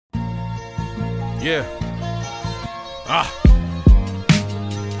Yeah.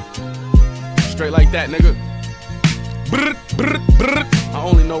 Straight like that, nigga. Brr, brr, brr. I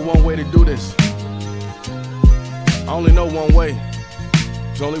only know one way to do this. I only know one way.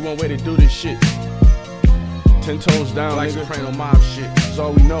 There's only one way to do this shit. 10 toes down, like Soprano mob shit. That's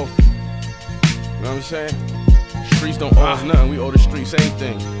all we know. You know what I'm saying? Streets don't owe us nothing. We owe the streets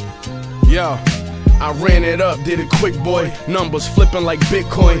anything. Yo. I ran it up, did it quick, boy. Numbers flipping like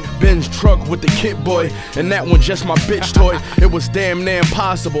Bitcoin. Benz truck with the kit, boy. And that one just my bitch toy. It was damn near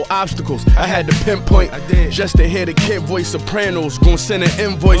impossible. Obstacles I had to pinpoint. Just to hear the kid voice. Sopranos gon' send an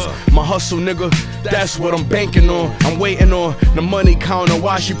invoice. My hustle, nigga, that's what I'm banking on. I'm waiting on the money counter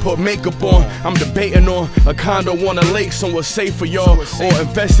while she put makeup on. I'm debating on a condo on a lake somewhere safe for y'all, or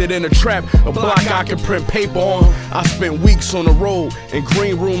invested in a trap, a block I can print paper on. I spent weeks on the road in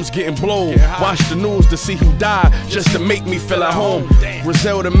green rooms getting blowed. Watch the news to see who died, just to make me feel at home.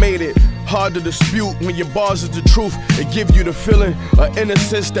 Griselda made it hard to dispute when your bars is the truth. It give you the feeling of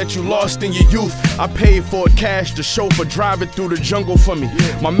innocence that you lost in your youth. I paid for it cash, the chauffeur driving through the jungle for me.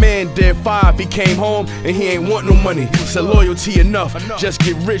 My man did 5, he came home and he ain't want no money. Said loyalty enough, just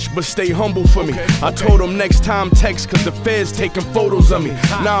get rich but stay humble for me. I told him next time text cause the feds taking photos of me.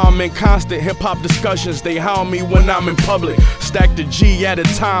 Now I'm in constant hip hop discussions, they hound me when I'm in public. Stack the G at a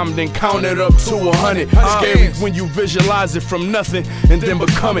time, then count it up to 100. Scary when you visualize it from nothing and then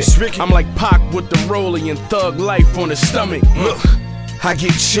become it. I'm like Pac with the rollie and thug life on his stomach. Look, I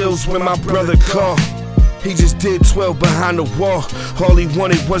get chills when my brother call. He just did 12 behind the wall. All he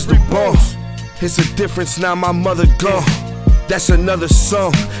wanted was the ball. It's a difference now, my mother gone. That's another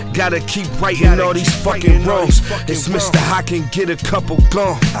song. Gotta keep writing all these fucking wrongs. It's Mr. I can get a couple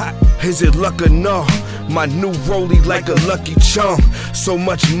gone. Is it luck or no? My new rollie like a lucky charm. So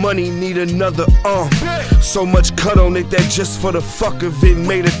much money, need another arm. So much cut on it that just for the fuck of it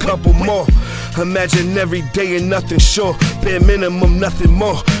made a couple more. Imagine every day and nothing sure. Bare minimum, nothing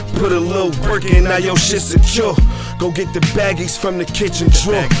more. Put a little work in, now your shit secure. Go get the baggies from the kitchen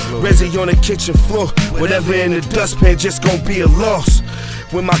drawer. Resi on the kitchen floor. Whatever in the dustpan just gon' be a loss.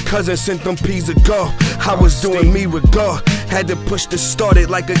 When my cousin sent them peas of golf, I was doing me with God. Had to push the started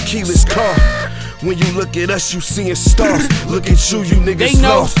like a keyless car. When you look at us, you seeing stars. Look at you, you niggas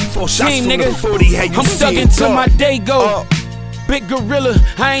lost. 4 shots from the 40, how you I'm stuck until my day go. Big gorilla,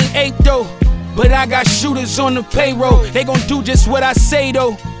 I ain't ape though, but I got shooters on the payroll. They gon' do just what I say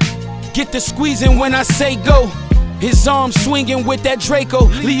though. Get the squeezing when I say go. His arm swinging with that Draco,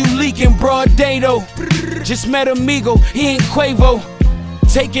 leave you leaking broad day though. Just met Amigo, he ain't Quavo.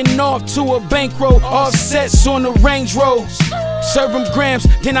 Taking off to a bankroll, offsets on the Range Road. Serve him grams,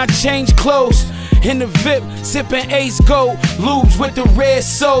 then I change clothes. In the VIP, sipping Ace Gold, lubes with the red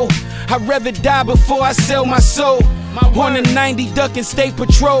soul. I'd rather die before I sell my soul. On a 90 ducking state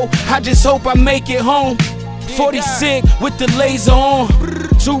patrol, I just hope I make it home. 40 cig with the laser on.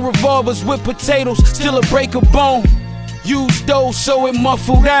 2 revolvers with potatoes, still a break a bone. Use those so it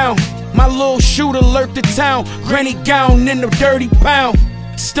muffle down. My little shooter lurked the town. Granny gown in the dirty pound.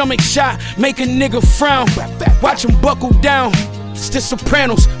 Stomach shot, make a nigga frown. Watch him buckle down. It's the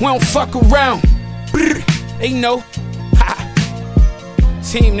Sopranos, we don't fuck around. They know. Ha.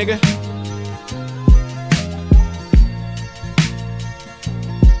 Team, nigga.